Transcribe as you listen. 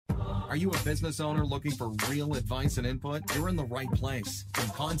Are you a business owner looking for real advice and input? You're in the right place. From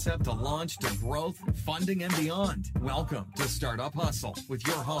concept to launch to growth, funding, and beyond. Welcome to Startup Hustle with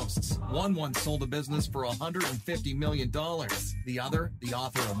your hosts. One once sold a business for $150 million. The other, the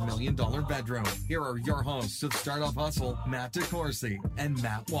author of $1 Million Bedroom. Here are your hosts of Startup Hustle, Matt DeCoursey and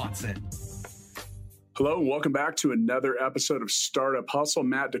Matt Watson. Hello, and welcome back to another episode of Startup Hustle.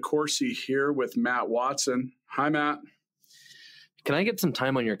 Matt DeCoursey here with Matt Watson. Hi, Matt. Can I get some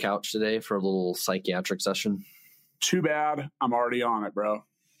time on your couch today for a little psychiatric session? Too bad. I'm already on it, bro.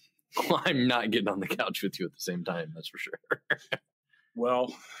 Well, I'm not getting on the couch with you at the same time, that's for sure.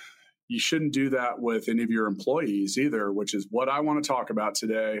 Well, you shouldn't do that with any of your employees either, which is what I want to talk about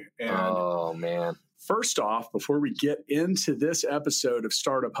today. And oh, man. First off, before we get into this episode of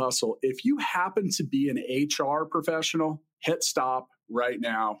Startup Hustle, if you happen to be an HR professional, hit stop right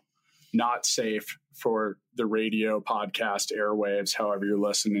now. Not safe for the radio, podcast, airwaves, however you're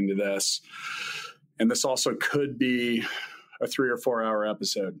listening to this. And this also could be a 3 or 4 hour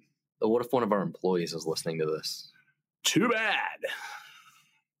episode. But what if one of our employees is listening to this? Too bad.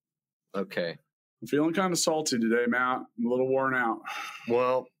 Okay. I'm feeling kind of salty today, Matt. I'm a little worn out.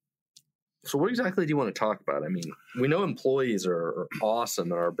 Well, so what exactly do you want to talk about? I mean, we know employees are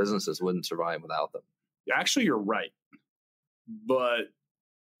awesome and our businesses wouldn't survive without them. Actually, you're right. But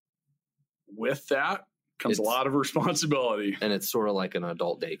with that comes a lot of responsibility. And it's sort of like an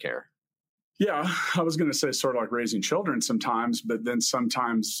adult daycare. Yeah, I was going to say sort of like raising children sometimes, but then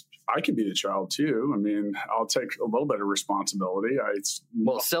sometimes I can be the child too. I mean, I'll take a little bit of responsibility.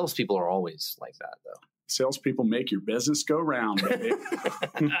 Well, salespeople are always like that, though. Salespeople make your business go round, baby.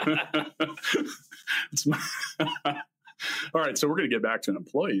 All right, so we're going to get back to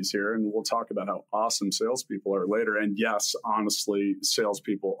employees here, and we'll talk about how awesome salespeople are later. And yes, honestly,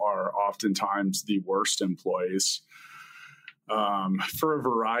 salespeople are oftentimes the worst employees for a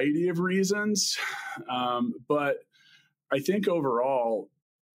variety of reasons. But I think overall,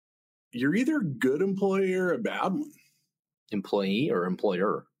 you're either a good employee or a bad one. Employee or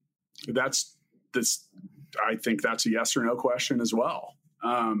employer? I think that's a yes or no question as well.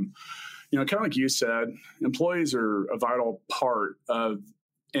 Kind of like you said, employees are a vital part of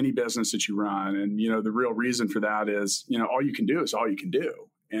any business that you run. And, the real reason for that is, all you can do is all you can do.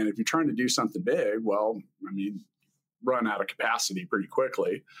 And if you're trying to do something big, well, run out of capacity pretty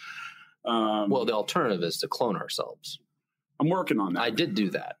quickly. Well, the alternative is to clone ourselves. I'm working on that. I did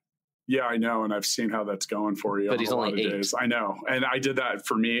do that. Yeah, I know. And I've seen how that's going for you. But he's only 8. Days. I know. And I did that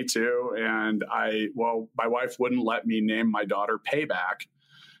for me too. And my wife wouldn't let me name my daughter Payback.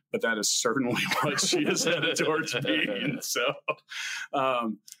 But that is certainly what she is headed towards being. So,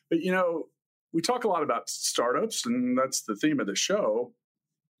 but we talk a lot about startups, and that's the theme of the show.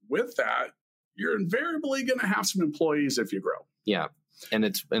 With that, you're invariably going to have some employees if you grow. Yeah, and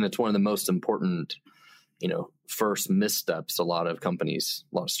it's one of the most important, first missteps a lot of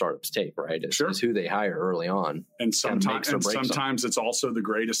startups take. Right, is who they hire early on, and sometimes it's also the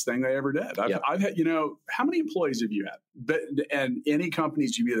greatest thing they ever did. I've had, how many employees have you had? And any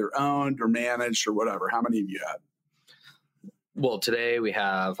companies you've either owned or managed or whatever, how many have you had? Well, today we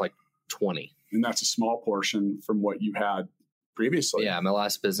have like 20, and that's a small portion from what you had previously. Yeah, my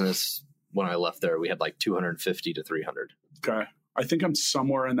last business when I left there, we had like 250 to 300. Okay. I think I'm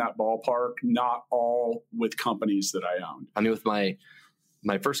somewhere in that ballpark, not all with companies that I owned. With my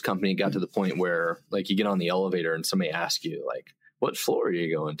first company, it got to the point where like you get on the elevator and somebody asks you like, what floor are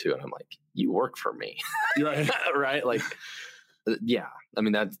you going to? And I'm like, you work for me. Right. Right. Like, yeah.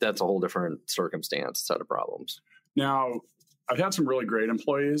 That's a whole different circumstance, set of problems. Now, I've had some really great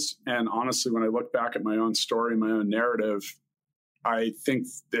employees. And honestly, when I look back at my own story, my own narrative, I think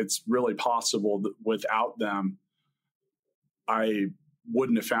it's really possible that without them, I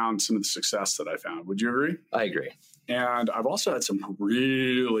wouldn't have found some of the success that I found. Would you agree? I agree. And I've also had some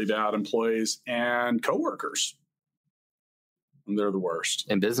really bad employees and coworkers. And they're the worst.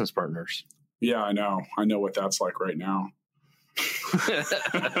 And business partners. Yeah, I know. I know what that's like right now.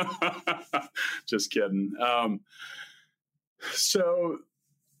 Just kidding. So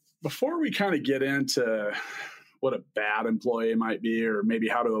before we kind of get into what a bad employee might be, or maybe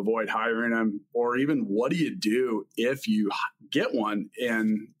how to avoid hiring them, or even what do you do if you get one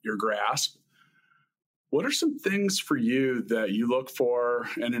in your grasp, what are some things for you that you look for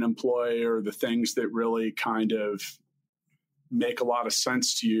in an employee, or the things that really kind of make a lot of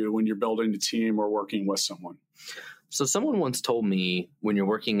sense to you when you're building a team or working with someone? So someone once told me when you're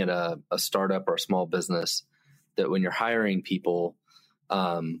working at a startup or a small business that when you're hiring people,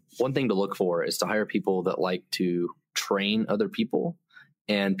 one thing to look for is to hire people that like to train other people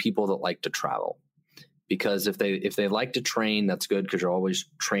and people that like to travel. because if they like to train, that's good because you're always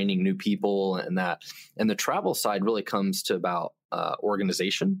training new people and that. And the travel side really comes to about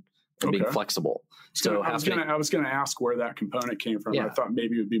organization and being flexible. So I was going to ask where that component came from. Yeah. I thought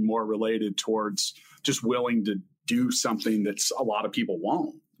maybe it would be more related towards just willing to do something that's a lot of people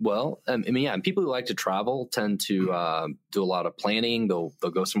won't. Well, I mean, yeah, and people who like to travel tend to do a lot of planning. They'll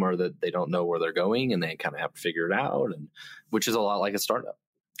go somewhere that they don't know where they're going, and they kind of have to figure it out, and which is a lot like a startup.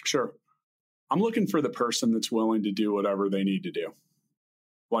 Sure. I'm looking for the person that's willing to do whatever they need to do.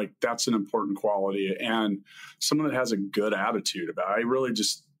 Like, that's an important quality, and someone that has a good attitude about it. I really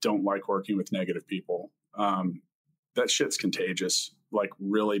just don't like working with negative people. That shit's contagious, like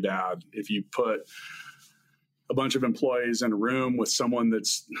really bad. If you put a bunch of employees in a room with someone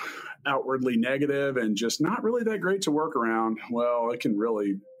that's outwardly negative and just not really that great to work around, well, it can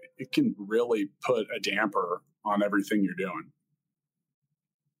really put a damper on everything you're doing.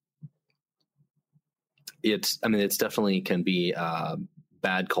 It's definitely can be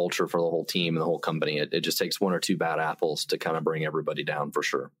bad culture for the whole team and the whole company. It just takes one or two bad apples to kind of bring everybody down for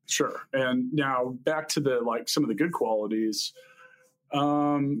sure. Sure. And now back to some of the good qualities.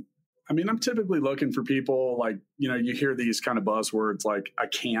 I'm typically looking for people like, you hear these kind of buzzwords like a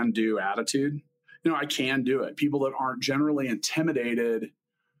can-do attitude. I can do it. People that aren't generally intimidated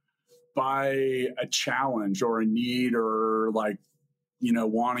by a challenge or a need or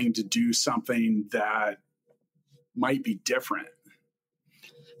wanting to do something that might be different.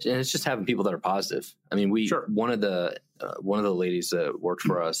 And it's just having people that are positive. I mean, one of the ladies that worked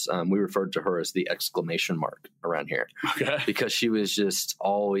for us, we referred to her as the exclamation mark around here, because she was just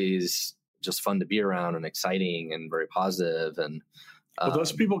always just fun to be around and exciting and very positive. And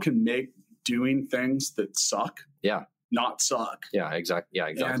those people can make doing things that suck, not suck. Yeah, exactly. Yeah,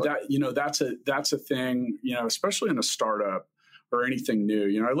 exactly. And that's a thing. Especially in a startup or anything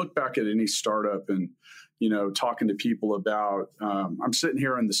new. I look back at any startup and. Talking to people about, I'm sitting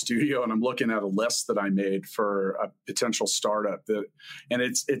here in the studio and I'm looking at a list that I made for a potential startup and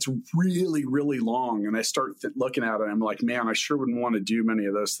it's really, really long. And I start looking at it and I'm like, man, I sure wouldn't want to do many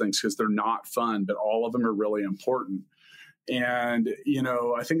of those things because they're not fun, but all of them are really important. And,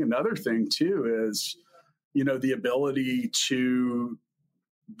 I think another thing too is, the ability to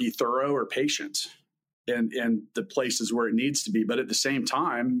be thorough or patient. And the places where it needs to be. But at the same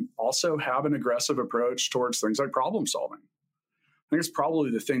time, also have an aggressive approach towards things like problem solving. I think it's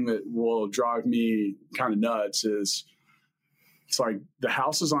probably the thing that will drive me kind of nuts is it's like the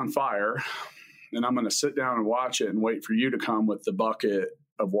house is on fire and I'm going to sit down and watch it and wait for you to come with the bucket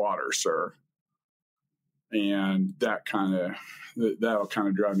of water, sir. And that'll kind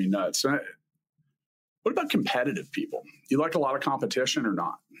of drive me nuts. What about competitive people? Do you like a lot of competition or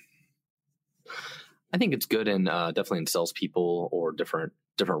not? I think it's good in definitely in salespeople or different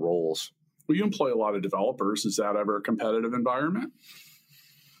roles. Well, you employ a lot of developers. Is that ever a competitive environment?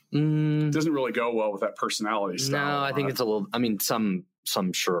 It doesn't really go well with that personality style. No, I think it's a little. I mean, some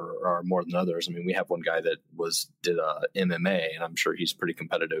sure are more than others. I mean, we have one guy that did MMA, and I'm sure he's pretty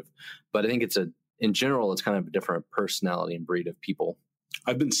competitive. But I think in general, it's kind of a different personality and breed of people.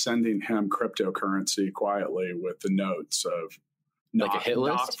 I've been sending him cryptocurrency quietly with the notes of. Like a hit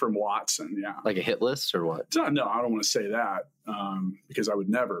list? Not from Watson, yeah. Like a hit list or what? No, I don't want to say that because I would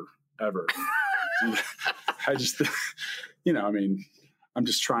never, ever. I just, I'm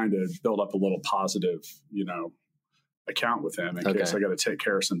just trying to build up a little positive, account with him in case I got to take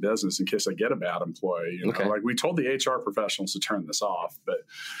care of some business, in case I get a bad employee. Like we told the HR professionals to turn this off. But,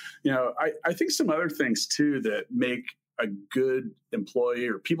 I think some other things too that make a good employee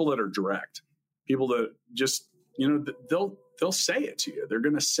or people that are direct, people that just, they'll say it to you. They're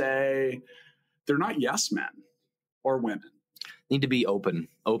going to say they're not yes men or women. Need to be open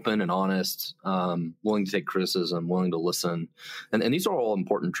and honest, willing to take criticism, willing to listen. And these are all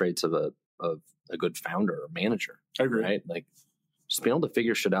important traits of a good founder or manager. I agree. Right? Like just being able to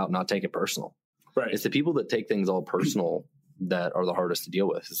figure shit out and not take it personal. Right. It's the people that take things all personal that are the hardest to deal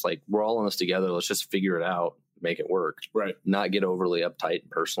with. It's like, we're all in this together. Let's just figure it out, make it work. Right. Not get overly uptight and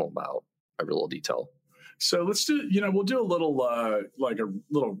personal about every little detail. So let's do, we'll do a little, like a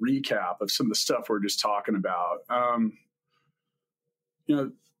little recap of some of the stuff we're just talking about.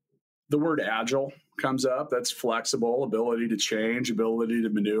 The word agile comes up. That's flexible, ability to change, ability to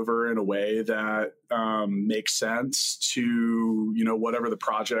maneuver in a way that makes sense to, whatever the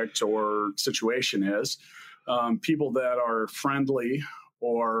project or situation is. People that are friendly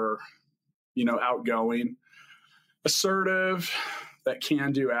or, outgoing, assertive, that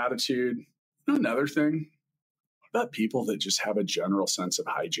can-do attitude. Another thing, what about people that just have a general sense of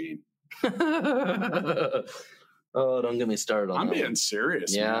hygiene? Oh, don't get me started on I'm that being one.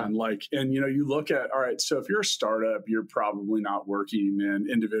 serious, man. Like, and you look at, all right, so if you're a startup, you're probably not working in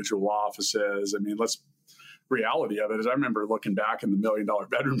individual offices. I mean, reality of it is I remember looking back in the $1 Million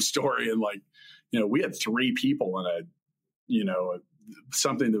Bedroom story and we had 3 people in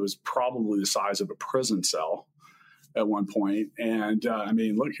something that was probably the size of a prison cell at one point. And I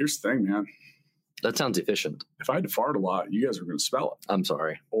mean, look, here's the thing, man. That sounds efficient. If I had to fart a lot, you guys are going to smell it. I'm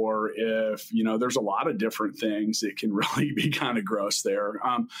sorry. Or if, there's a lot of different things that can really be kind of gross there.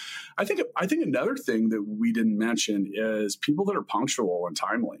 I think another thing that we didn't mention is people that are punctual and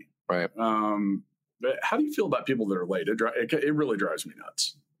timely. Right. But how do you feel about people that are late? It really drives me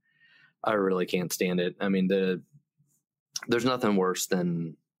nuts. I really can't stand it. I mean, there's nothing worse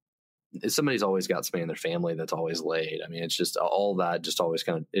than somebody's always got somebody in their family that's always late. I mean, it's just all that just always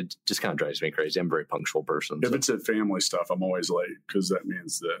kind of drives me crazy. I'm a very punctual person. If it's at family stuff, I'm always late because that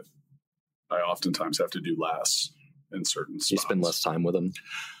means that I oftentimes have to do less in certain spots. You spend less time with them.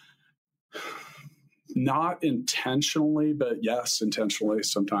 Not intentionally, but yes, intentionally.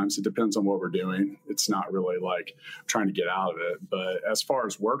 Sometimes it depends on what we're doing. It's not really like trying to get out of it. But as far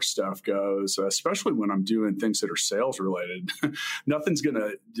as work stuff goes, especially when I'm doing things that are sales related, nothing's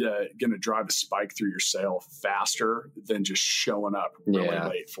gonna drive a spike through your sale faster than just showing up really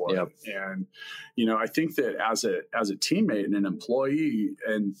late for it. And I think that as a teammate and an employee,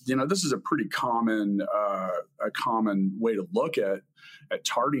 and this is a pretty common way to look at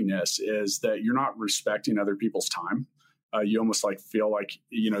tardiness, is that you're not respecting other people's time. You almost feel like,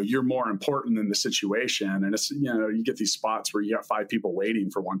 you're more important than the situation. And it's, you get these spots where you got 5 people waiting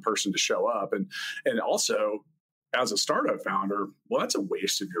for one person to show up. And also as a startup founder, well, that's a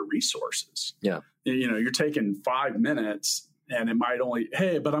waste of your resources. Yeah. You're taking 5 minutes and it might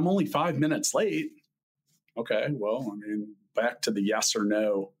but I'm only 5 minutes late. Okay. Well, I mean, back to the yes or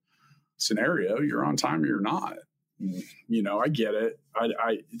no scenario, you're on time or you're not. I get it.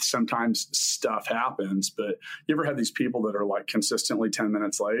 I sometimes stuff happens, but you ever have these people that are consistently 10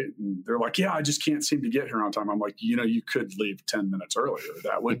 minutes late and they're like, yeah, I just can't seem to get here on time. I'm like, you could leave 10 minutes earlier.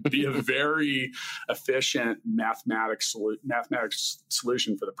 That would be a very efficient mathematics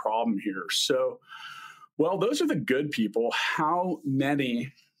solution for the problem here. So, well, those are the good people. How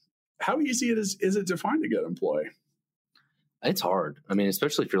easy is it to find a good employee? It's hard. I mean,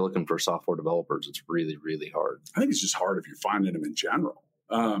 especially if you're looking for software developers, it's really, really hard. I think it's just hard if you're finding them in general.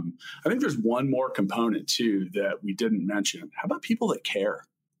 I think there's one more component too that we didn't mention. How about people that care?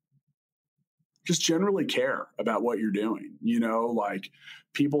 Just generally care about what you're doing.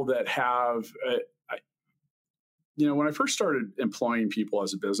 People that have, when I first started employing people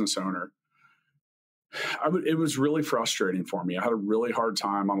as a business owner, it was really frustrating for me. I had a really hard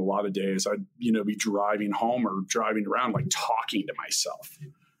time on a lot of days. I'd, be driving home or driving around, talking to myself,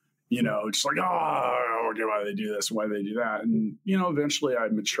 just why do they do this? Why do they do that? And, eventually I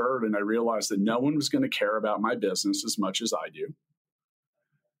matured and I realized that no one was going to care about my business as much as I do.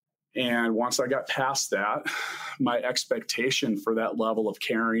 And once I got past that, my expectation for that level of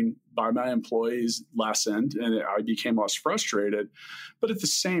caring by my employees lessened and I became less frustrated. But at the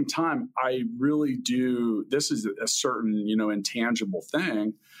same time, I really do, this is a certain, intangible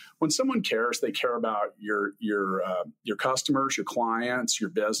thing. When someone cares, they care about your customers, your clients, your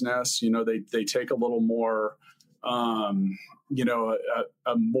business. They take a little more, a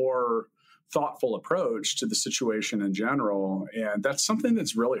more thoughtful approach to the situation in general. And that's something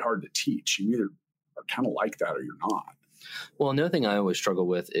that's really hard to teach. You either are kind of like that or you're not. Well, another thing I always struggle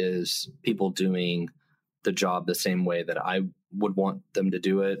with is people doing the job the same way that I would want them to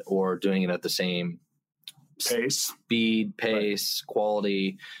do it, or doing it at the same speed, pace,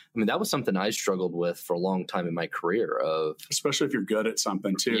 quality. I mean, that was something I struggled with for a long time in my career, especially if you're good at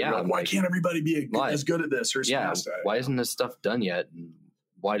something too. Yeah, why can't everybody be as good at this or as fast at it? Why isn't this stuff done yet?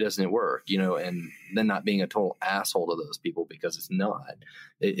 Why doesn't it work? And then not being a total asshole to those people because it's not.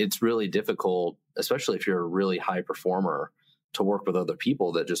 It's really difficult, especially if you're a really high performer, to work with other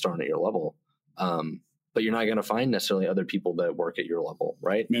people that just aren't at your level. But you're not going to find necessarily other people that work at your level,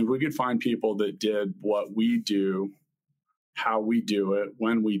 right? I mean, we could find people that did what we do, how we do it,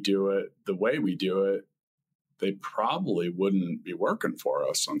 when we do it, the way we do it. They probably wouldn't be working for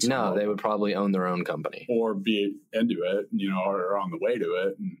us. No, they would probably own their own company or be into it, or on the way to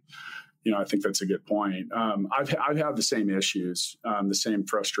it. And, I think that's a good point. I've had the same issues, the same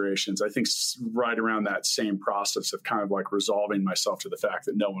frustrations. I think right around that same process of kind of resolving myself to the fact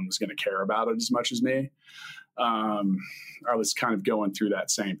that no one was going to care about it as much as me. I was kind of going through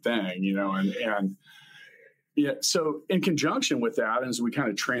that same thing, and yeah. So in conjunction with that, as we kind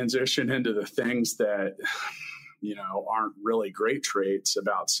of transition into the things that, aren't really great traits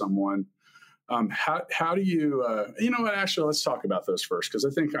about someone, How do you, you know what, actually, let's talk about those first, because I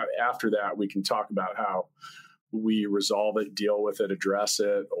think after that we can talk about how we resolve it, deal with it, address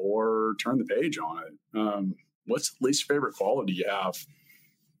it, or turn the page on it. What's the least favorite quality you have?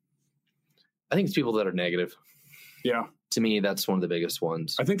 I think it's people that are negative. Yeah. To me, that's one of the biggest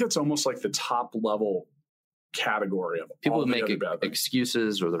ones. I think that's almost like the top level category of people who make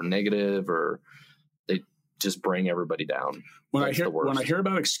excuses, or they're negative, or they just bring everybody down. When I hear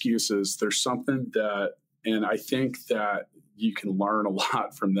about excuses, there's something that, and I think that you can learn a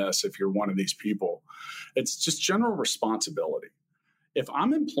lot from this if you're one of these people. It's just general responsibility. If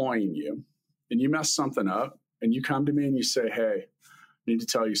I'm employing you and you mess something up and you come to me and you say, hey, I need to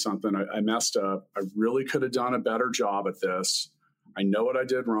tell you something. I messed up. I really could have done a better job at this. I know what I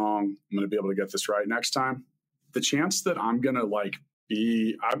did wrong. I'm going to be able to get this right next time. The chance that I'm going to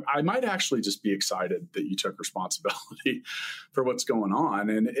I might actually just be excited that you took responsibility for what's going on.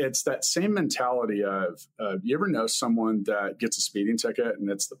 And it's that same mentality of, you ever know someone that gets a speeding ticket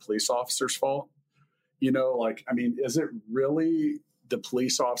and it's the police officer's fault? You know, is it really the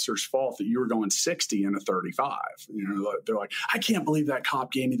police officer's fault that you were going 60 in a 35? You know, they're like, I can't believe that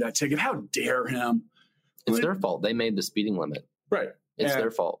cop gave me that ticket. How dare him? It's their fault. They made the speeding limit. Right. It's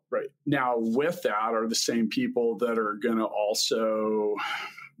their fault. Right. Now, with that are the same people that are going to also,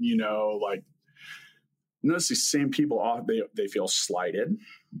 notice these same people, they feel slighted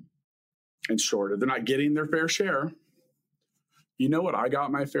and shorted. They're not getting their fair share. You know what I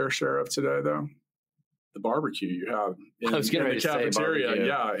got my fair share of today, though? The barbecue you have in the cafeteria.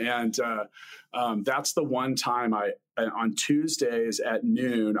 Yeah. And that's the one time on Tuesdays at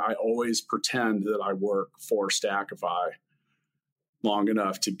noon, I always pretend that I work for Stackify long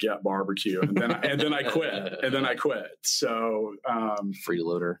enough to get barbecue. And then I quit. So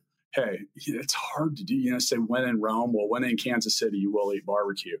freeloader. Hey, it's hard to do, say when in Rome, well, when in Kansas City, you will eat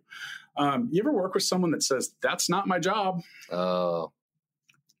barbecue. You ever work with someone that says, that's not my job? Oh,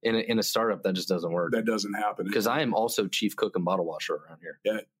 in a startup, that just doesn't work. That doesn't happen. Because I am also chief cook and bottle washer around here.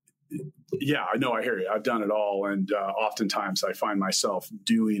 Yeah, I know. I hear you. I've done it all. And oftentimes I find myself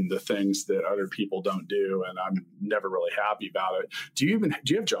doing the things that other people don't do. And I'm never really happy about it. Do you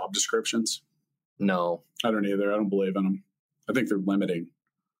have job descriptions? No. I don't either. I don't believe in them. I think they're limiting.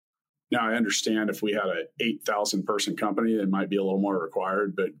 Now, I understand if we had an 8,000 person company, it might be a little more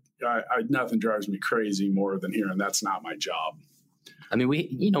required, but nothing drives me crazy more than hearing that's not my job. I mean,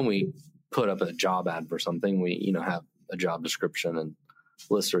 we put up a job ad for something, we, have a job description and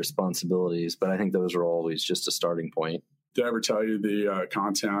list of responsibilities, but I think those are always just a starting point. Did I ever tell you the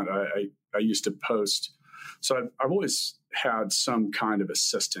content I used to post? So I've always had some kind of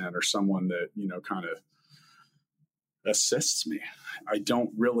assistant or someone that, kind of assists me. I don't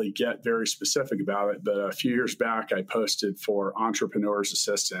really get very specific about it, but a few years back I posted for Entrepreneur's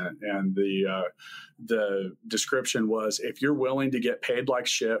Assistant, and the description was, if you're willing to get paid like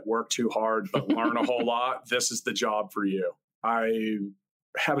shit, work too hard, but learn a whole lot, this is the job for you. I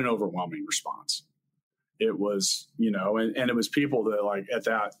had an overwhelming response. It was, and it was people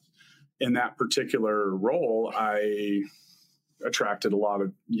that in that particular role, I attracted a lot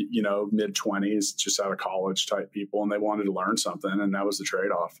of, mid-20s, just out of college type people, and they wanted to learn something, and that was the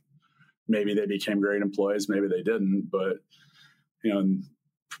trade-off. Maybe they became great employees, maybe they didn't, but,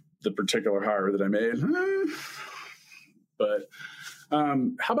 the particular hire that I made. But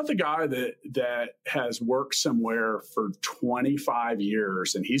how about the guy that has worked somewhere for 25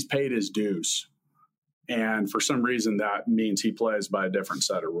 years and he's paid his dues, and for some reason that means he plays by a different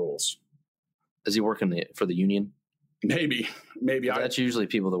set of rules? Is he working for the union? Maybe. That's usually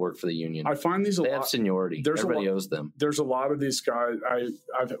people that work for the union. I find these they have seniority. Everybody owes them. There's a lot of these guys.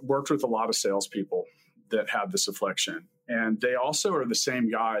 I've worked with a lot of salespeople that have this affliction, and they also are the same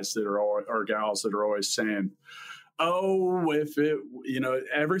guys that are or gals that are always saying, "Oh, if it,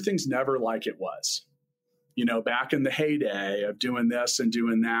 everything's never like it was." Back in the heyday of doing this and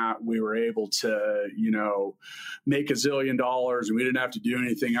doing that, we were able to, make $1 zillion and we didn't have to do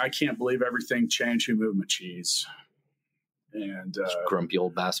anything. I can't believe everything changed. Who moved my cheese? And grumpy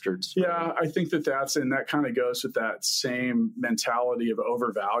old bastards. Yeah, I think that kind of goes with that same mentality of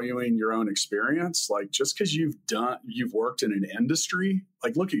overvaluing your own experience. Like, just because you've worked in an industry,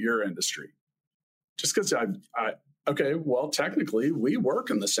 like look at your industry. Just because okay, well, technically we work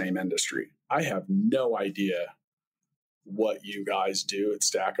in the same industry. I have no idea what you guys do at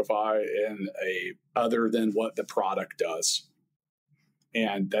Stackify other than what the product does.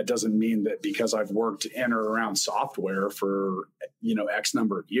 And that doesn't mean that because I've worked in or around software for, X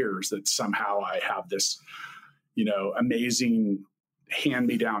number of years that somehow I have this, amazing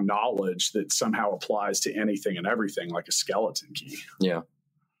hand-me-down knowledge that somehow applies to anything and everything like a skeleton key. Yeah.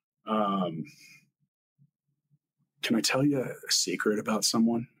 Can I tell you a secret about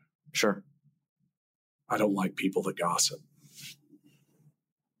someone? Sure. I don't like people that gossip.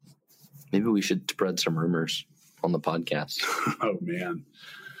 Maybe we should spread some rumors on the podcast. Oh, man.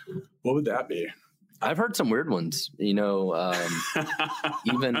 What would that be? I've heard some weird ones, even,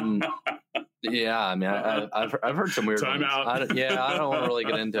 yeah, I mean, I've heard some weird ones. I don't want to really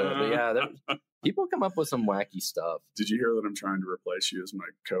get into it, but yeah, people come up with some wacky stuff. Did you hear that I'm trying to replace you as my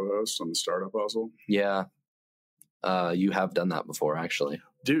co-host on the Startup Hustle? Yeah. You have done that before, actually.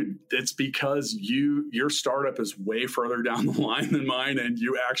 Dude, it's because your startup is way further down the line than mine, and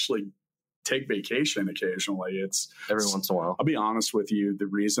you actually take vacation occasionally. It's every once in a while. I'll be honest with you. The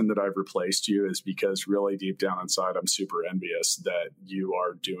reason that I've replaced you is because really deep down inside, I'm super envious that you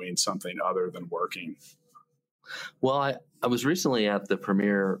are doing something other than working. Well, I was recently at the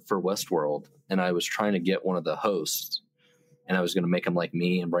premiere for Westworld, and I was trying to get one of the hosts, and I was going to make them like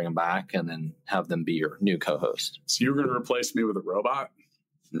me and bring them back and then have them be your new co-host. So you were going to replace me with a robot?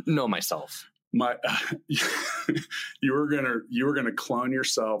 No, myself. You were gonna clone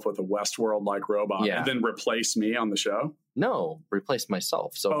yourself with a Westworld like robot and then replace me on the show? No, replace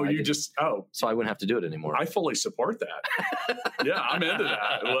myself. So so I wouldn't have to do it anymore. I fully support that. Yeah, I'm into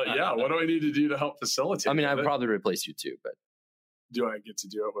that. Well, yeah, what do I need to do to help facilitate? I mean, I would probably replace you too, but do I get to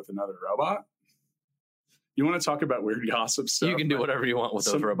do it with another robot? You want to talk about weird gossip stuff? You can do whatever you want with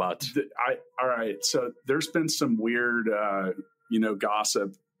those robots. All right. So there's been some weird,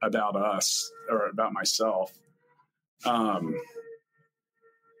 gossip about us or about myself.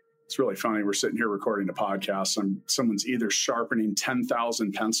 It's really funny. We're sitting here recording a podcast and someone's either sharpening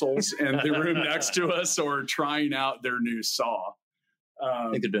 10,000 pencils in the room next to us or trying out their new saw.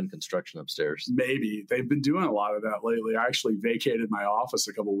 I think they're doing construction upstairs. Maybe. They've been doing a lot of that lately. I actually vacated my office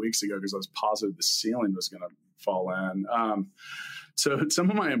a couple of weeks ago because I was positive the ceiling was going to fall in. So some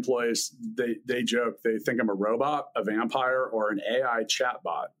of my employees, they joke, they think I'm a robot, a vampire, or an AI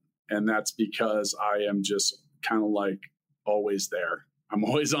chatbot. And that's because I am just kind of like always there. I'm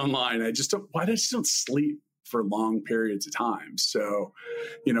always online. I just don't sleep for long periods of time. So,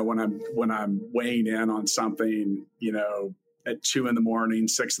 when I'm weighing in on something, at 2 a.m,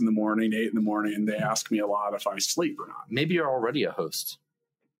 6 a.m, 8 a.m, they ask me a lot if I sleep or not. Maybe you're already a host.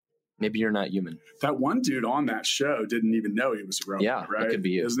 Maybe you're not human. That one dude on that show didn't even know he was a robot, right? It could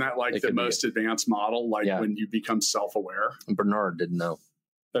be you. Isn't that like the most advanced model, when you become self-aware? Bernard didn't know.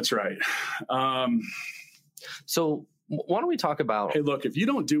 That's right. So why don't we talk about... Hey, look, if you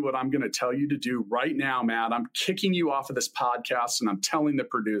don't do what I'm going to tell you to do right now, Matt, I'm kicking you off of this podcast and I'm telling the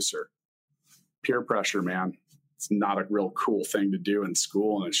producer. Peer pressure, man. It's not a real cool thing to do in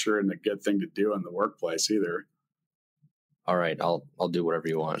school, and it sure isn't a good thing to do in the workplace either. All right, I'll do whatever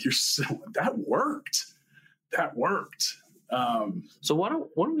you want. That worked. So why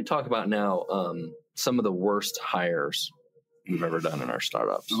don't we talk about now some of the worst hires we've ever done in our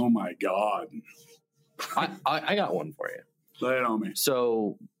startups? Oh my God. I got one for you. Lay it on me.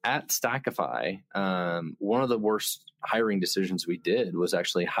 So at Stackify, one of the worst hiring decisions we did was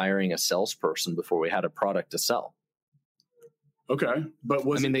actually hiring a salesperson before we had a product to sell. Okay, but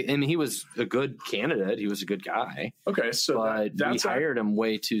he was a good candidate. He was a good guy. Okay, so we hired him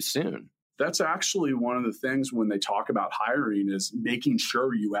way too soon. That's actually one of the things when they talk about hiring is making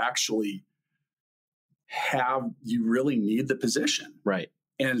sure you actually you really need the position. Right.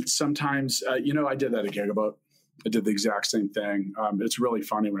 And sometimes, I did that at Gigaboat. I did the exact same thing. It's really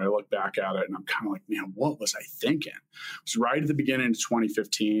funny when I look back at it and I'm kind of like, man, what was I thinking? It was right at the beginning of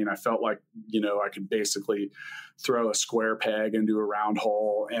 2015. I felt like, I could basically throw a square peg into a round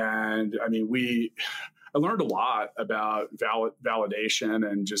hole. And I learned a lot about validation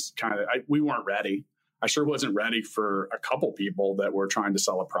and just we weren't ready. I sure wasn't ready for a couple people that were trying to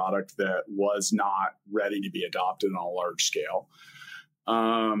sell a product that was not ready to be adopted on a large scale.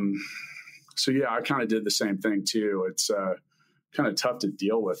 So yeah, I kind of did the same thing too. It's kind of tough to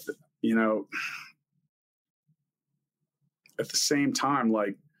deal with, at the same time,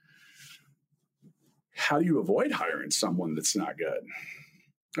 like, how do you avoid hiring someone that's not good?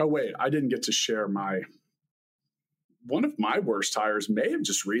 Oh, wait, I didn't get to share one of my worst hires may have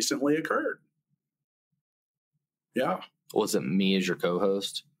just recently occurred. Yeah. Was it me as your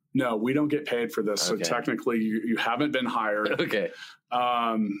co-host? No, we don't get paid for this. Okay. So technically you haven't been hired. Okay.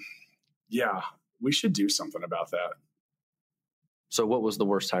 Yeah, we should do something about that. So what was the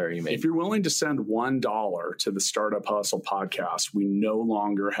worst hire you made? If you're willing to send $1 to the Startup Hustle podcast, we no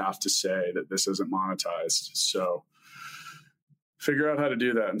longer have to say that this isn't monetized. So figure out how to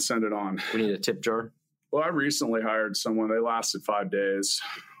do that and send it on. We need a tip jar. Well, I recently hired someone. They lasted 5 days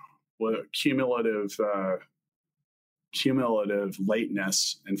with a cumulative cumulative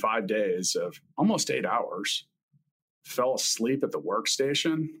lateness in 5 days of almost 8 hours, fell asleep at the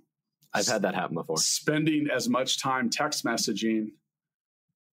workstation. I've had that happen before. Spending as much time text messaging.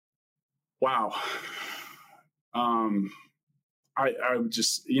 Wow. I would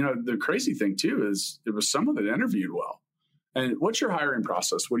just, the crazy thing too is it was someone that interviewed well. And what's your hiring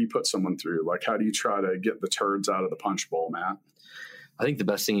process? What do you put someone through? Like, how do you try to get the turds out of the punch bowl, Matt? I think the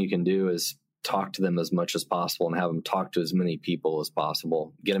best thing you can do is talk to them as much as possible and have them talk to as many people as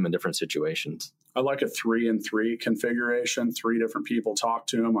possible. Get them in different situations. I like a 3-and-3 configuration. 3 different people talk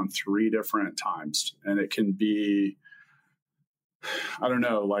to them on 3 different times. And it can be, I don't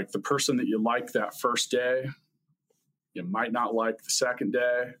know, like the person that you like that first day, you might not like the second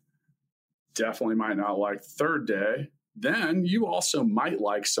day, definitely might not like the third day. Then you also might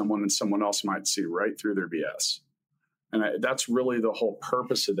like someone and someone else might see right through their BS. And that's really the whole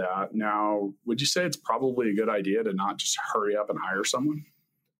purpose of that. Now, would you say it's probably a good idea to not just hurry up and hire someone?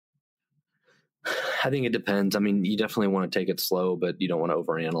 I think it depends. I mean, you definitely want to take it slow, but you don't want to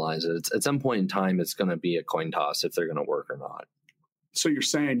overanalyze it. At some point in time, it's going to be a coin toss if they're going to work or not. So you're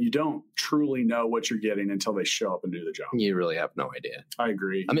saying you don't truly know what you're getting until they show up and do the job. You really have no idea. I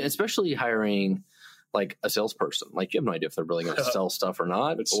agree. I mean, especially hiring like a salesperson. Like, you have no idea if they're really going to sell stuff or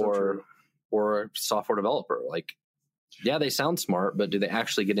not, or a software developer. Like, yeah, they sound smart, but do they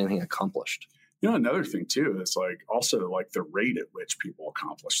actually get anything accomplished? Another thing too is like also like the rate at which people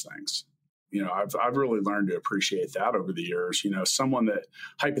accomplish things. I've really learned to appreciate that over the years. Someone that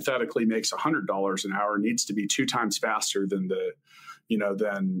hypothetically makes $100 an hour needs to be 2 times faster than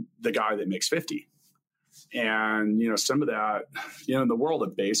the guy that makes 50. And some of that, in the world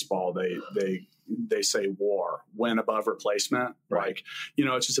of baseball, they say WAR, win above replacement. Right. Like,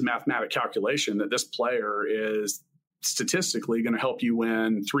 it's just a mathematic calculation that this player is statistically going to help you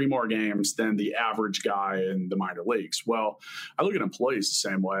win 3 more games than the average guy in the minor leagues. Well, I look at employees the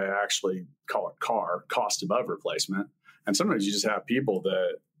same way. I actually call it CAR, cost above replacement. And sometimes you just have people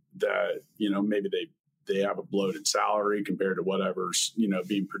that maybe they have a bloated salary compared to whatever's,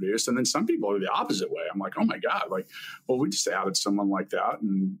 being produced. And then some people are the opposite way. I'm like, oh my God, we just added someone like that.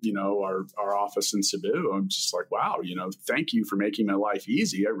 And, our office in Cebu, I'm just like, wow, thank you for making my life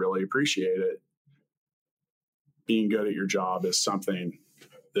easy. I really appreciate it. Being good at your job is something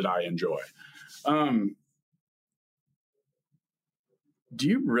that I enjoy. Do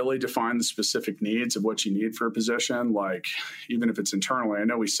you really define the specific needs of what you need for a position? Like, even if it's internally, I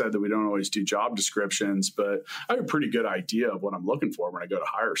know we said that we don't always do job descriptions, but I have a pretty good idea of what I'm looking for when I go to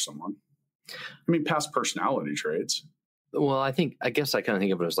hire someone. I mean, past personality traits. Well, I guess I kind of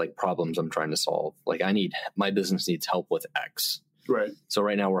think of it as like problems I'm trying to solve. Like, my business needs help with X. Right. So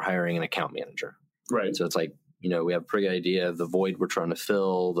right now we're hiring an account manager. Right. So it's like, we have a pretty good idea of the void we're trying to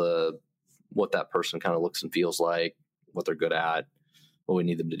fill, what that person kind of looks and feels like, what they're good at, what we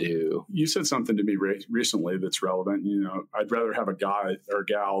need them to do. You said something to me recently that's relevant. I'd rather have a guy or a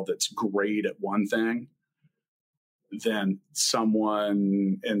gal that's great at one thing than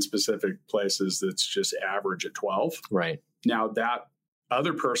someone in specific places that's just average at 12. Right. Now, that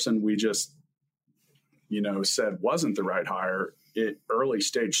other person we just, said wasn't the right hire, early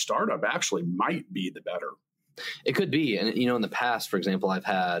stage startup actually might be the better. It could be. And, in the past, for example, I've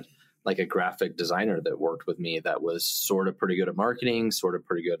had like a graphic designer that worked with me that was sort of pretty good at marketing, sort of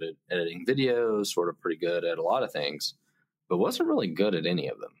pretty good at editing videos, sort of pretty good at a lot of things, but wasn't really good at any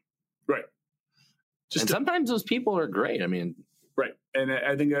of them. Right. Sometimes those people are great. I mean, right. And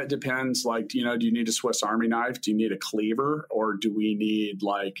I think that depends, like, do you need a Swiss Army knife? Do you need a cleaver? Or do we need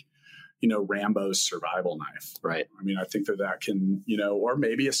Rambo's survival knife? Right. I mean, I think that can, or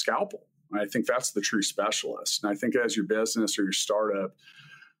maybe a scalpel. I think that's the true specialist. And I think as your business or your startup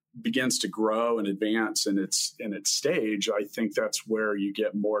begins to grow and advance in its stage, I think that's where you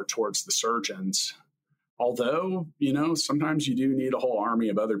get more towards the surgeons. Although, sometimes you do need a whole army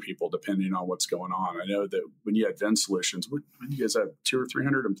of other people depending on what's going on. I know that when you had Vin Solutions, you guys have 200 or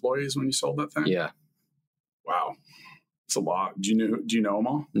 300 employees when you sold that thing? Yeah. Wow. It's a lot. Do you know them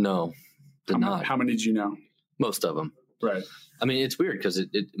all? No, not. How many did you know? Most of them. Right. I mean, it's weird because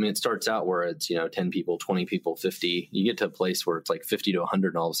it starts out where it's, 10 people, 20 people, 50. You get to a place where it's like 50 to 100,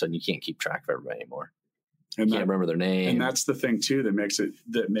 and all of a sudden you can't keep track of everybody anymore. You can't remember their name. And that's the thing too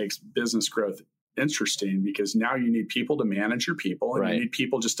that makes business growth interesting, because now you need people to manage your people, and right. You need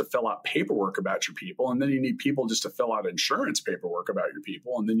people just to fill out paperwork about your people, and then you need people just to fill out insurance paperwork about your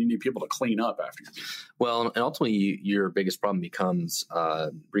people, and then you need people to clean up after your people. Well, and ultimately your biggest problem becomes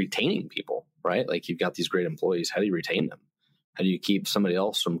retaining people, right? Like, you've got these great employees. How do you retain them? How do you keep somebody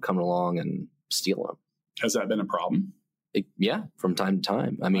else from coming along and stealing them? Has that been a problem? From time to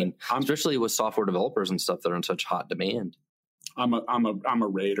time. I mean, especially with software developers and stuff that are in such hot demand. I'm a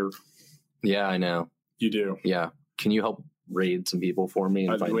raider. Yeah, I know. You do. Yeah. Can you help raid some people for me?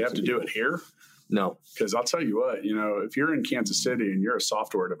 Do we have to do it here? No. Because I'll tell you what, if you're in Kansas City and you're a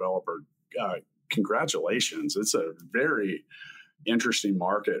software developer, congratulations. It's a very interesting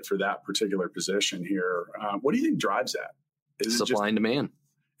market for that particular position here. What do you think drives that? Is supply and demand.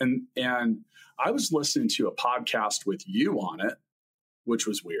 And I was listening to a podcast with you on it, which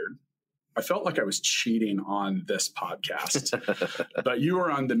was weird. I felt like I was cheating on this podcast, but you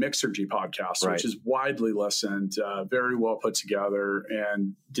were on the Mixergy podcast, right, which is widely listened, very well put together.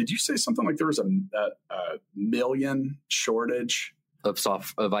 And did you say something like there was a million shortage of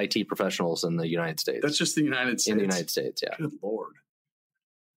IT professionals in the United States? That's just the United States. In the United States, yeah. Good Lord.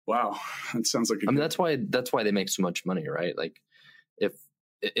 Wow. That sounds like that's why they make so much money, right? Like if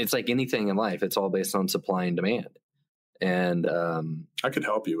it's like anything in life, it's all based on supply and demand. And I could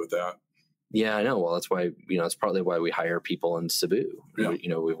help you with that. Yeah, I know. Well, that's why, it's partly why we hire people in Cebu.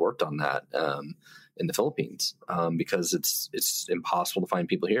 Yeah. We've worked on that in the Philippines because it's impossible to find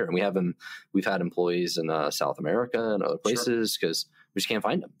people here. And we've had employees in South America and other places because we just can't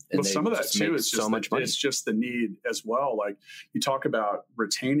find them. And well, some of that too is so much money. It's just the need as well. Like you talk about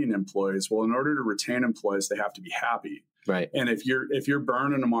retaining employees. Well, in order to retain employees, they have to be happy. Right. And if you're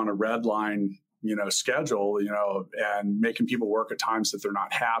burning them on a red line, schedule, and making people work at times that they're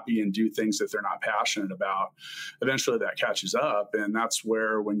not happy and do things that they're not passionate about, eventually that catches up. And that's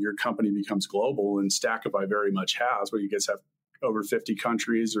where, when your company becomes global, and Stackify very much has, where you guys have over 50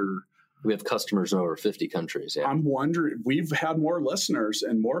 countries, or we have customers in over 50 countries. Yeah. I'm wondering, we've had more listeners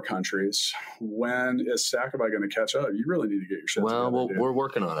in more countries. When is Stackify going to catch up? You really need to get your shit together. Well, we're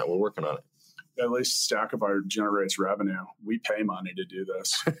working on it. At least Stackify generates revenue. We pay money to do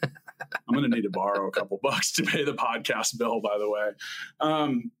this. I'm going to need to borrow a couple bucks to pay the podcast bill, by the way.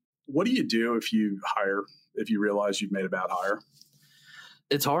 What do you do if you realize you've made a bad hire?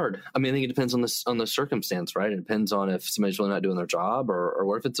 It's hard. I mean, I think it depends on the circumstance, right? It depends on if somebody's really not doing their job, or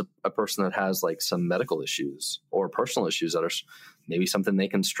what if it's a person that has like some medical issues or personal issues that are maybe something they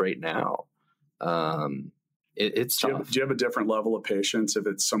can straighten out. It's tough. Do you have a different level of patience if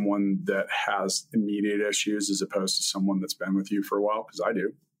it's someone that has immediate issues as opposed to someone that's been with you for a while? Because I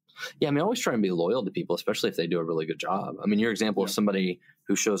do. Yeah, I mean, I always try and be loyal to people, especially if they do a really good job. I mean, your example of somebody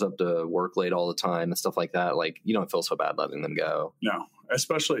who shows up to work late all the time and stuff like that, like you don't feel so bad letting them go. No,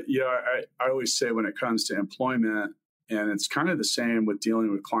 especially, I always say when it comes to employment, and it's kind of the same with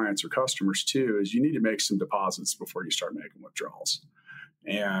dealing with clients or customers too, is you need to make some deposits before you start making withdrawals.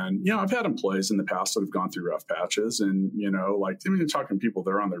 And, I've had employees in the past that have gone through rough patches, and, you're talking people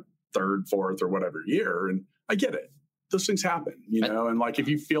that are on their third, fourth, or whatever year. And I get it. Those things happen, and like, if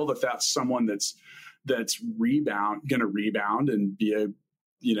you feel that that's someone that's going to rebound and be a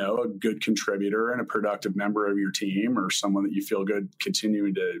good contributor and a productive member of your team, or someone that you feel good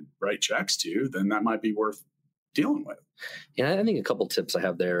continuing to write checks to, then that might be worth dealing with. Yeah, I think a couple tips I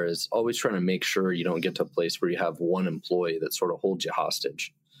have there is always trying to make sure you don't get to a place where you have one employee that sort of holds you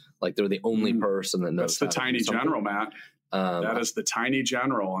hostage. Like they're the only person that knows. That's the tiny general, Matt. That is the tiny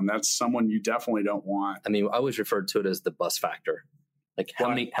general, and that's someone you definitely don't want. I mean, I always referred to it as the bus factor. Like how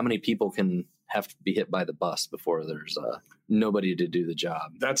many people can have to be hit by the bus before there's nobody to do the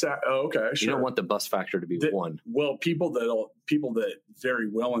job? Okay. Sure. You don't want the bus factor to be one. Well, people that very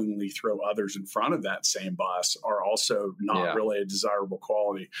willingly throw others in front of that same bus are also not really a desirable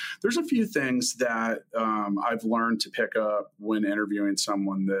quality. There's a few things that I've learned to pick up when interviewing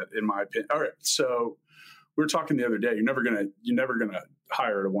someone that, in my opinion, all right. So we were talking the other day. You're never gonna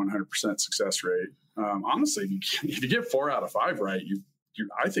hire at a 100% success rate. Honestly, if you get 4 out of 5 right,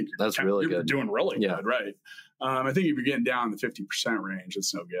 I think you're doing really good, right? I think if you're getting down in the 50% range,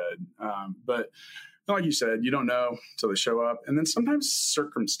 it's no good. But like you said, you don't know until they show up, and then sometimes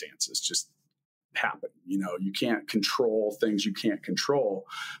circumstances just happen. You can't control things you can't control.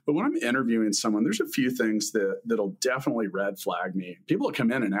 But when I'm interviewing someone, there's a few things that'll definitely red flag me. People that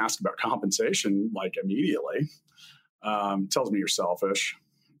come in and ask about compensation like immediately tells me you're selfish.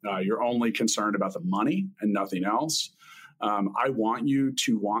 You're only concerned about the money and nothing else. I want you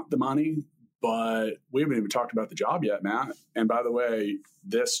to want the money, but we haven't even talked about the job yet, Matt. And by the way,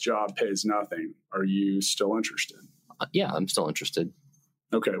 this job pays nothing. Are you still interested? Yeah, I'm still interested.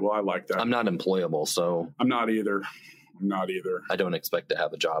 Okay, well, I like that. I'm not employable, so. I'm not either. I don't expect to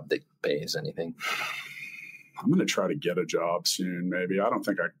have a job that pays anything. I'm going to try to get a job soon, maybe. I don't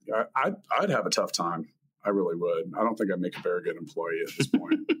think I'd have a tough time. I really would. I don't think I'd make a very good employee at this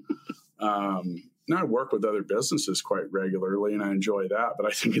point. And I work with other businesses quite regularly, and I enjoy that. But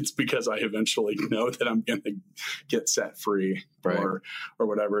I think it's because I eventually know that I'm going to get set free, right, or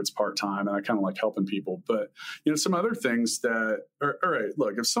whatever. It's part-time, and I kind of like helping people. But, some other things that are, all right,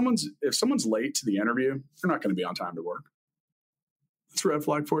 look, if someone's late to the interview, they're not going to be on time to work. That's a red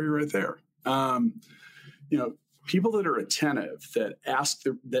flag for you right there. People that are attentive,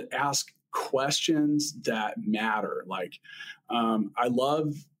 that ask questions that matter. Like, I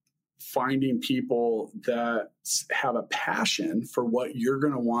love finding people that have a passion for what you're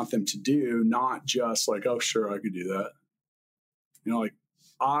going to want them to do, not just like, oh, sure, I could do that. Like,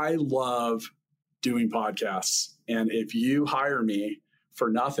 I love doing podcasts. And if you hire me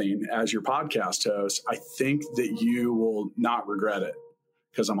for nothing as your podcast host, I think that you will not regret it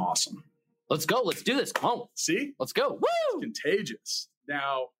because I'm awesome. Let's go. Let's do this. Come on. See? Let's go. Woo! It's contagious.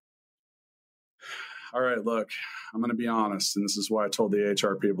 Now, all right, look, I'm going to be honest, and this is why I told the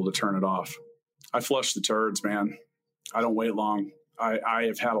HR people to turn it off. I flush the turds, man. I don't wait long. I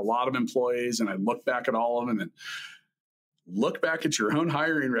have had a lot of employees, and I look back at all of them and look back at your own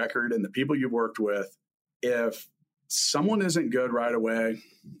hiring record and the people you've worked with. If someone isn't good right away,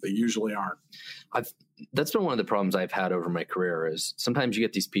 they usually aren't. That's been one of the problems I've had over my career is sometimes you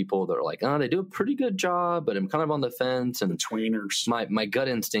get these people that are like, oh, they do a pretty good job, but I'm kind of on the fence. And tweeners. My gut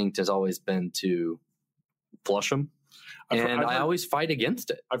instinct has always been to flush them. I always fight against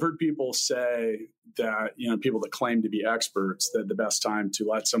it. I've heard people say that, people that claim to be experts, that the best time to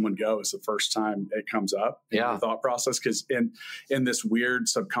let someone go is the first time it comes up in the thought process. Because in this weird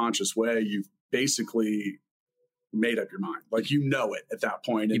subconscious way, you've basically made up your mind. Like, it at that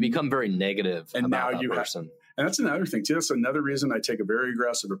point. You become very negative and about now that person. And that's another thing too. That's another reason I take a very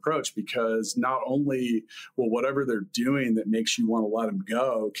aggressive approach, because not only will whatever they're doing that makes you want to let them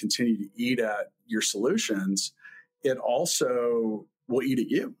go continue to eat at your solutions, it also will eat at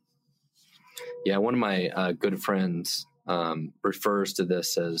you. Yeah. One of my good friends refers to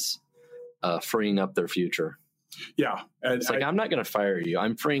this as freeing up their future. Yeah. And it's like, I'm not going to fire you.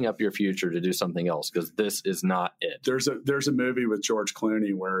 I'm freeing up your future to do something else because this is not it. There's a movie with George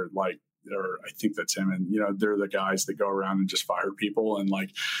Clooney where or I think that's him. And, they're the guys that go around and just fire people. And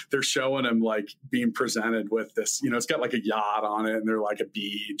like, they're showing him like being presented with this, it's got like a yacht on it and they're like a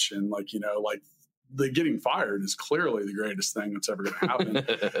beach and like, like the getting fired is clearly the greatest thing that's ever going to happen.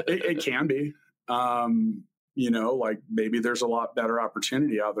 It can be, like maybe there's a lot better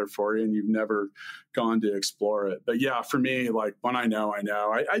opportunity out there for you and you've never gone to explore it. But yeah, for me, like when I know,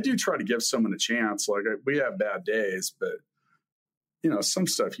 I do try to give someone a chance. Like we have bad days, but some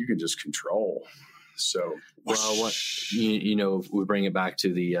stuff you can just control. So, well, we bring it back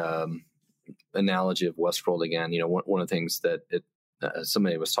to the analogy of Westworld again. One of the things that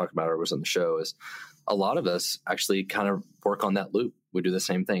somebody was talking about or was on the show is a lot of us actually kind of work on that loop. We do the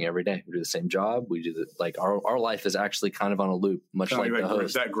same thing every day. We do the same job. We do our life is actually kind of on a loop, much like the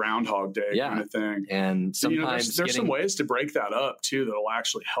host. That Groundhog Day kind of thing. And sometimes there's some ways to break that up too that'll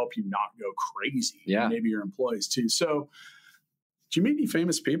actually help you not go crazy. Yeah, and maybe your employees too. So, did you meet any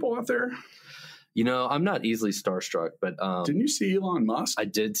famous people out there? I'm not easily starstruck, but didn't you see Elon Musk? I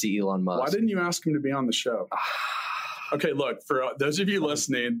did see Elon Musk. Why didn't you ask him to be on the show? Okay, look, for those of you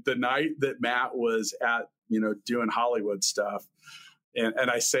listening, the night that Matt was at, doing Hollywood stuff,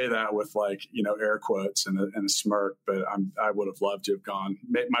 and I say that with like, air quotes and a smirk, but I would have loved to have gone.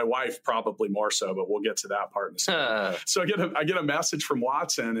 My wife probably more so, but we'll get to that part in a second. So I get a message from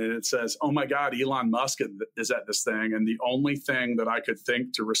Watson and it says, oh my God, Elon Musk is at this thing. And the only thing that I could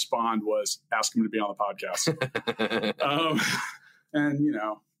think to respond was ask him to be on the podcast. And,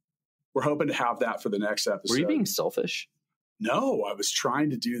 we're hoping to have that for the next episode. Were you being selfish? No, I was trying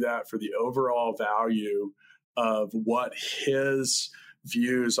to do that for the overall value of what his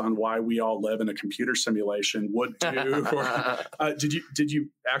views on why we all live in a computer simulation would do. Did you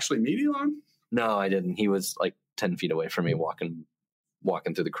actually meet Elon? No, I didn't. He was like 10 feet away from me walking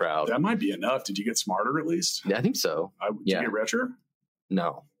through the crowd. That might be enough. Did you get smarter at least? Yeah, I think so. Did you get richer?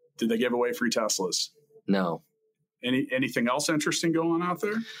 No. Did they give away free Teslas? No. Anything else interesting going on out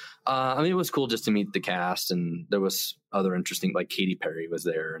there? It was cool just to meet the cast, and there was other interesting, like Katy Perry was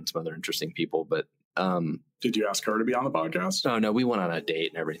there and some other interesting people. But did you ask her to be on the podcast? Oh no, we went on a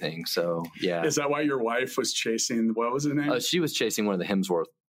date and everything. So yeah, is that why your wife was chasing? What was his name? She was chasing one of the Hemsworth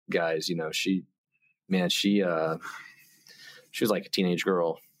guys. She was like a teenage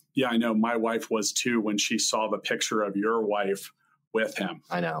girl. Yeah, I know. My wife was too when she saw the picture of your wife with him.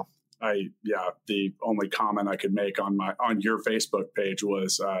 I know. The only comment I could make on your Facebook page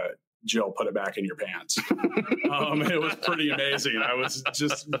was, Jill put it back in your pants. It was pretty amazing. I was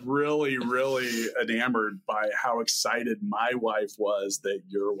just really, really enamored by how excited my wife was that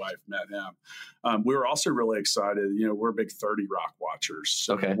your wife met him. We were also really excited. We're big 30 Rock watchers.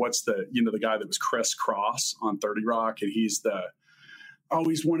 So okay. What's the guy that was Chris Cross on 30 Rock, and he's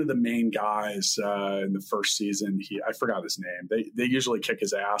one of the main guys in the first season. I forgot his name. They usually kick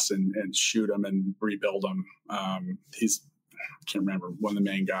his ass and shoot him and rebuild him. I can't remember, one of the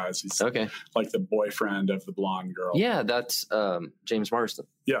main guys. He's like the boyfriend of the blonde girl. Yeah, that's James Marsden.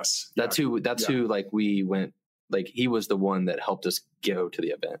 Yes. That's who like we went, like he was the one that helped us go to the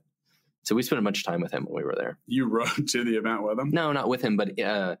event. So we spent a bunch of time with him when we were there. You rode to the event with him? No, not with him, but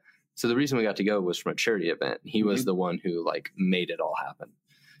so the reason we got to go was from a charity event. He was the one who like made it all happen.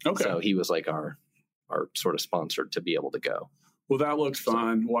 Okay. So he was like our sort of sponsor to be able to go. Well, that looked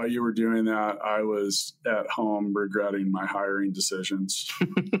fun. While you were doing that, I was at home regretting my hiring decisions.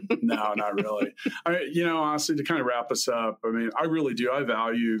 No, not really. Honestly, to kind of wrap us up, I mean, I really do. I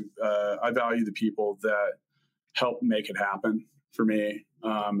value the people that help make it happen for me,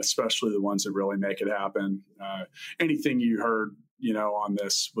 especially the ones that really make it happen. Anything you heard, on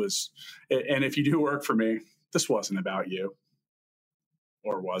this was, and if you do work for me, this wasn't about you,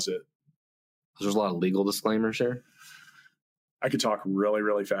 or was it? There's a lot of legal disclaimers here. I could talk really,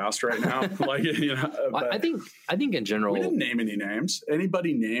 really fast right now. I think in general, we didn't name any names.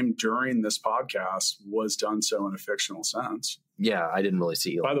 Anybody named during this podcast was done so in a fictional sense. Yeah, I didn't really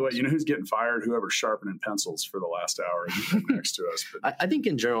see. By the way, who's getting fired? Whoever's sharpening pencils for the last hour next to us. But I think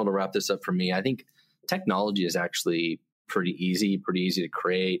in general, to wrap this up for me, I think technology is actually pretty easy to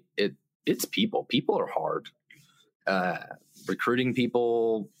create. It's people. People are hard. Recruiting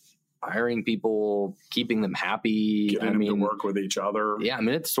people, hiring people, keeping them happy, getting them to work with each other. Yeah, I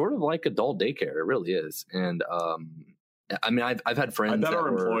mean, it's sort of like adult daycare. It really is. And I've had friends. I bet our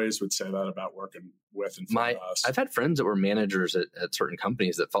employees would say that about working with and for us. I've had friends that were managers at certain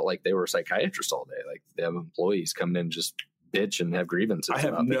companies that felt like they were psychiatrists all day. Like they have employees come in and just bitch and have grievances. I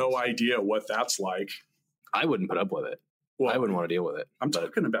have no idea what that's like. I wouldn't put up with it. Well, I wouldn't want to deal with it. I'm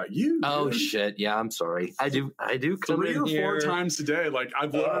talking about you. Oh shit! Yeah, I'm sorry. I do. Come 3 or 4 times a day. Like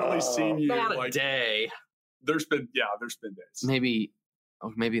I've literally seen you. Not like, a day. There's been days. Maybe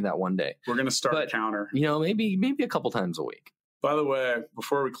that one day. We're gonna start a counter. Maybe a couple times a week. By the way,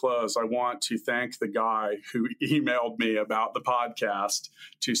 before we close, I want to thank the guy who emailed me about the podcast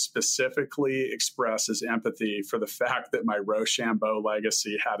to specifically express his empathy for the fact that my Rochambeau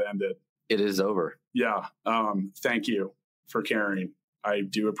legacy had ended. It is over. Yeah. Thank you for caring. I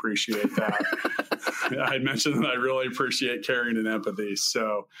do appreciate that. I mentioned that I really appreciate caring and empathy.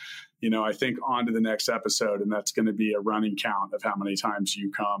 So, I think on to the next episode, and that's going to be a running count of how many times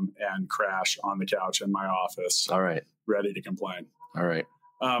you come and crash on the couch in my office. All right. Ready to complain. All right.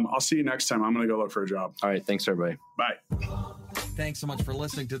 I'll see you next time. I'm going to go look for a job. All right. Thanks, everybody. Bye. Thanks so much for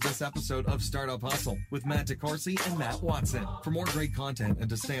listening to this episode of Startup Hustle with Matt DeCoursey and Matt Watson. For more great content and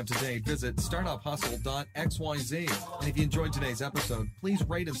to stay up to date, visit startuphustle.xyz. And if you enjoyed today's episode, please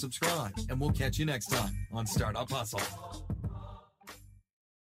rate and subscribe, and we'll catch you next time on Startup Hustle.